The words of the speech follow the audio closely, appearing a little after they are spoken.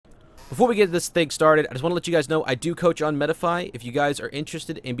Before we get this thing started, I just want to let you guys know I do coach on Metafy. If you guys are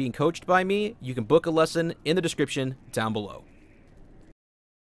interested in being coached by me, you can book a lesson in the description down below.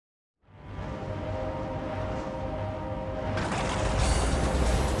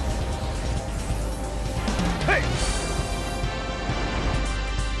 Hey!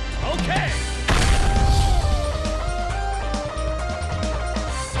 Okay!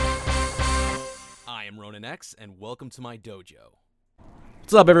 I am Ronin X, and welcome to my dojo.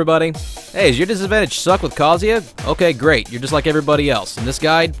 What's up, everybody? Hey, does your disadvantage suck with Kazuya? Okay, great. You're just like everybody else. In this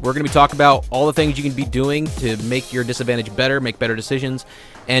guide, we're going to be talking about all the things you can be doing to make your disadvantage better, make better decisions,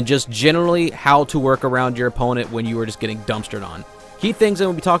 and just generally how to work around your opponent when you are just getting dumpstered on. Key things that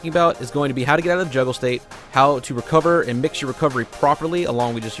we'll be talking about is going to be how to get out of the juggle state, how to recover and mix your recovery properly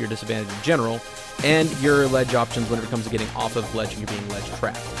along with just your disadvantage in general, and your ledge options when it comes to getting off of ledge and you're being ledge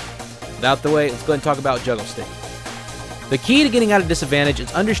trapped. Without the way, let's go ahead and talk about juggle state. The key to getting out of disadvantage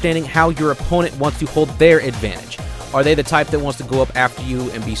is understanding how your opponent wants to hold their advantage. Are they the type that wants to go up after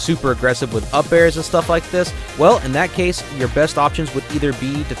you and be super aggressive with up airs and stuff like this? Well, in that case, your best options would either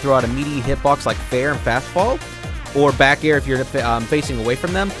be to throw out a meaty hitbox like fair and fastfall, or back air if you're facing away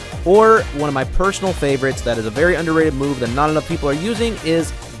from them, or one of my personal favorites that is a very underrated move that not enough people are using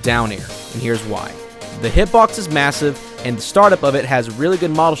is down air, and here's why. The hitbox is massive, and the startup of it has really good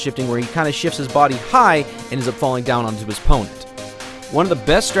model shifting where he kind of shifts his body high and ends up falling down onto his opponent. One of the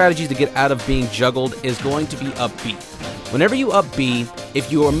best strategies to get out of being juggled is going to be up B. Whenever you up B,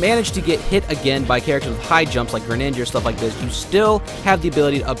 if you manage to get hit again by characters with high jumps like Greninja or stuff like this, you still have the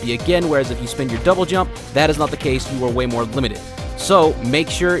ability to up B again, whereas if you spin your double jump, that is not the case, you are way more limited. So make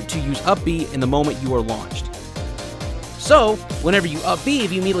sure to use up B in the moment you are launched. So, whenever you up B,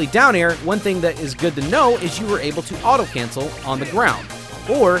 if you immediately down air, one thing that is good to know is you were able to auto cancel on the ground.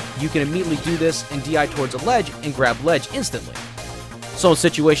 Or you can immediately do this and DI towards a ledge and grab ledge instantly. So in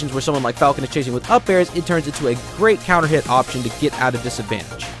situations where someone like Falcon is chasing with up airs, it turns into a great counter hit option to get out of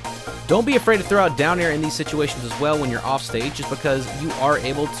disadvantage. Don't be afraid to throw out down air in these situations as well when you're off stage, just because you are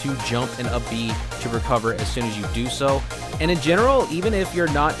able to jump and up B to recover as soon as you do so. And in general, even if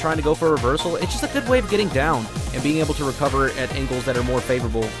you're not trying to go for a reversal, it's just a good way of getting down and being able to recover at angles that are more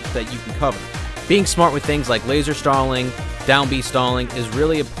favorable that you can cover. Being smart with things like laser stalling, down B stalling is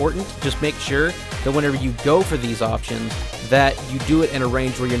really important. Just make sure that whenever you go for these options, that you do it in a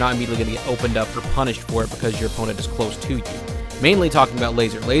range where you're not immediately going to get opened up or punished for it because your opponent is close to you. Mainly talking about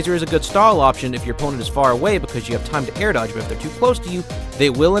laser. Laser is a good stall option if your opponent is far away because you have time to air dodge, but if they're too close to you,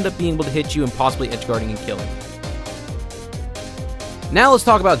 they will end up being able to hit you and possibly edge guarding and killing. Now let's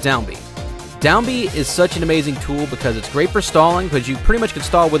talk about down B. Down B is such an amazing tool because it's great for stalling, because you pretty much can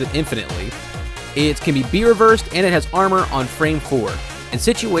stall with it infinitely. It can be B reversed, and it has armor on frame 4. In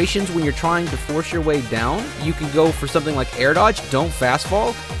situations when you're trying to force your way down, you can go for something like air dodge, don't fast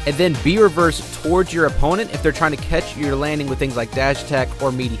fall, and then B reverse towards your opponent if they're trying to catch your landing with things like dash attack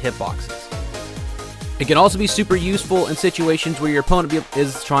or meaty hitboxes. It can also be super useful in situations where your opponent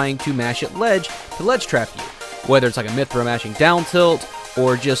is trying to mash at ledge to ledge trap you, whether it's like a Mithra mashing down tilt,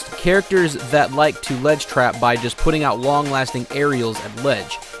 or just characters that like to ledge trap by just putting out long-lasting aerials at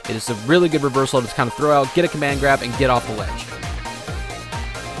ledge. It is a really good reversal to just kind of throw out, get a command grab, and get off the ledge.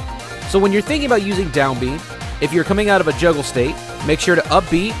 So when you're thinking about using down B, if you're coming out of a juggle state, make sure to up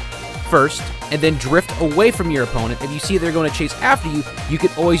B first, and then drift away from your opponent. If you see they're going to chase after you, you can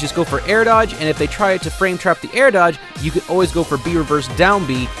always just go for air dodge, and if they try to frame trap the air dodge, you can always go for B reverse down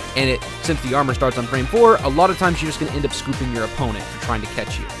B, and since the armor starts on frame 4, a lot of times you're just going to end up scooping your opponent for trying to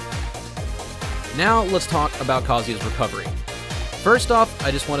catch you. Now let's talk about Kazuya's recovery. First off,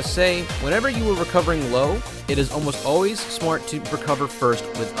 I just want to say, whenever you are recovering low, it is almost always smart to recover first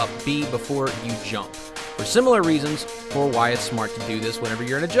with up B before you jump. For similar reasons for why it's smart to do this whenever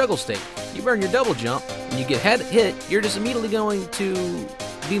you're in a juggle state. You burn your double jump, and you get hit, you're just immediately going to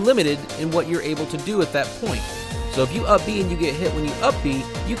be limited in what you're able to do at that point. So if you up B and you get hit when you up B,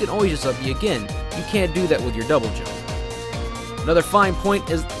 you can always just up B again. You can't do that with your double jump. Another fine point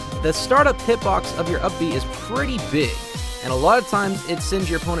is the startup hitbox of your up B is pretty big, and a lot of times it sends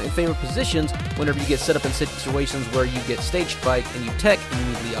your opponent in favorable positions whenever you get set up in situations where you get stage spike and you tech and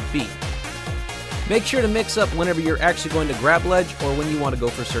immediately up B. Make sure to mix up whenever you're actually going to grab ledge or when you want to go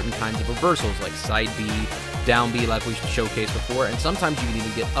for certain kinds of reversals like side B, down B like we showcased before, and sometimes you can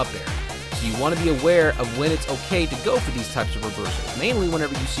even get up air. So you want to be aware of when it's okay to go for these types of reversals. Mainly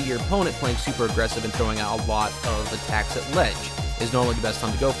whenever you see your opponent playing super aggressive and throwing out a lot of attacks at ledge is normally the best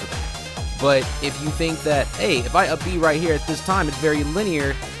time to go for them. But if you think that, hey, if I up B right here at this time, it's very linear,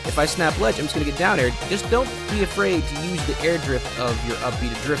 if I snap ledge, I'm just going to get down air, just don't be afraid to use the air drift of your up B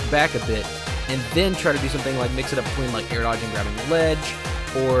to drift back a bit, and then try to do something like mix it up between like air dodge and grabbing ledge,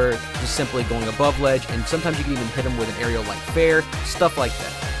 or just simply going above ledge, and sometimes you can even hit them with an aerial like fair, stuff like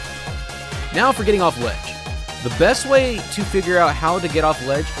that. Now for getting off ledge. The best way to figure out how to get off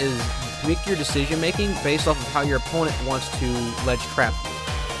ledge is make your decision making based off of how your opponent wants to ledge trap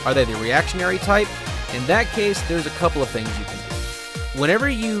you. Are they the reactionary type? In that case, there's a couple of things you can do. Whenever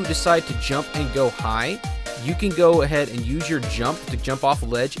you decide to jump and go high, you can go ahead and use your jump to jump off a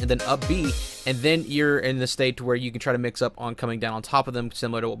ledge and then up B, and then you're in the state to where you can try to mix up on coming down on top of them,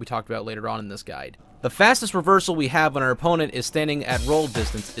 similar to what we talked about later on in this guide. The fastest reversal we have when our opponent is standing at roll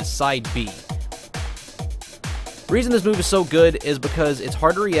distance is side B. The reason this move is so good is because it's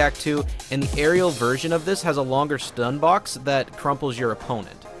hard to react to, and the aerial version of this has a longer stun box that crumples your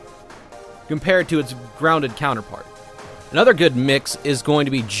opponent, compared to its grounded counterpart. Another good mix is going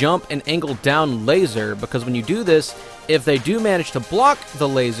to be jump and angle down laser, because when you do this, if they do manage to block the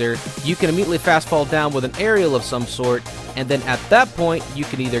laser, you can immediately fast fall down with an aerial of some sort, and then at that point, you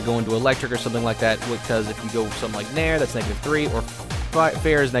can either go into electric or something like that, because if you go something like Nair, that's -3, or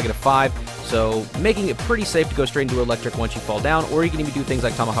fair is -5, so making it pretty safe to go straight into electric once you fall down, or you can even do things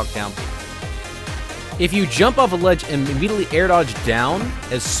like tomahawk down. If you jump off a ledge and immediately air dodge down,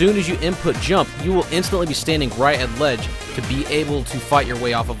 as soon as you input jump, you will instantly be standing right at ledge to be able to fight your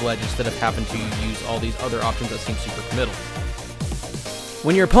way off of ledge instead of having to use all these other options that seem super committal.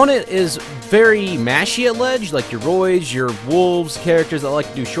 When your opponent is very mashy at ledge, like your Roids, your Wolves, characters that like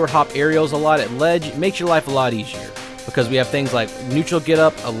to do short hop aerials a lot at ledge, it makes your life a lot easier. Because we have things like neutral get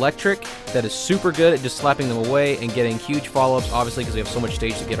up, electric, that is super good at just slapping them away and getting huge follow-ups, obviously because we have so much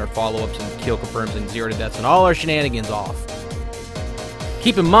stage to get our follow-ups and kill confirms and 0 to deaths and all our shenanigans off.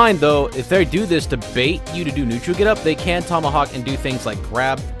 Keep in mind though, if they do this to bait you to do neutral get up, they can tomahawk and do things like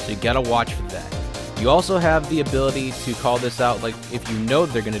grab, so you gotta watch for that. You also have the ability to call this out, like if you know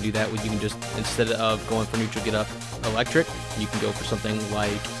they're gonna do that, you can just, instead of going for neutral get up electric, you can go for something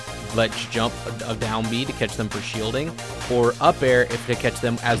like ledge jump, a down B to catch them for shielding, or up air if to catch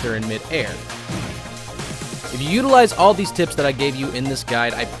them as they're in mid-air. If you utilize all these tips that I gave you in this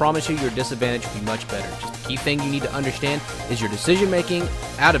guide, I promise you your disadvantage will be much better. Just the key thing you need to understand is your decision making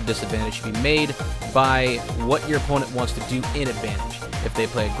out of disadvantage should be made by what your opponent wants to do in advantage. If they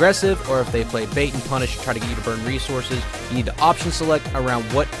play aggressive or if they play bait and punish to try to get you to burn resources, you need to option select around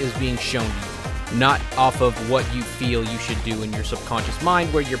what is being shown to you, not off of what you feel you should do in your subconscious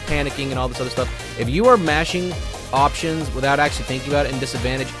mind where you're panicking and all this other stuff. If you are mashing options without actually thinking about it in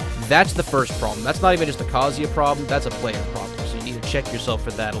disadvantage, that's the first problem. That's not even just a Kazuya problem, that's a player problem, so you need to check yourself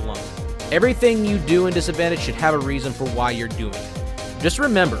for that alone. Everything you do in disadvantage should have a reason for why you're doing it. Just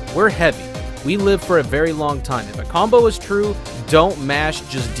remember, we're heavy. We live for a very long time. If a combo is true, don't mash,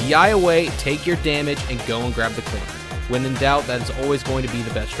 just DI away, take your damage, and go and grab the corner. When in doubt, that is always going to be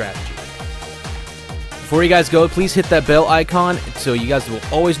the best strategy. Before you guys go, please hit that bell icon so you guys will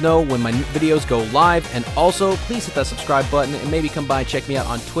always know when my videos go live, and also please hit that subscribe button and maybe come by and check me out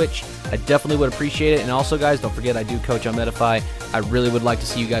on Twitch. I definitely would appreciate it. And also guys, don't forget I do coach on Metafy. I really would like to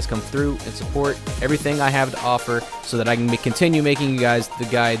see you guys come through and support everything I have to offer so that I can continue making you guys the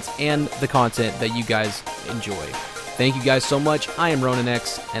guides and the content that you guys enjoy. Thank you guys so much. I am Ronin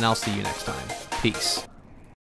X, and I'll see you next time. Peace.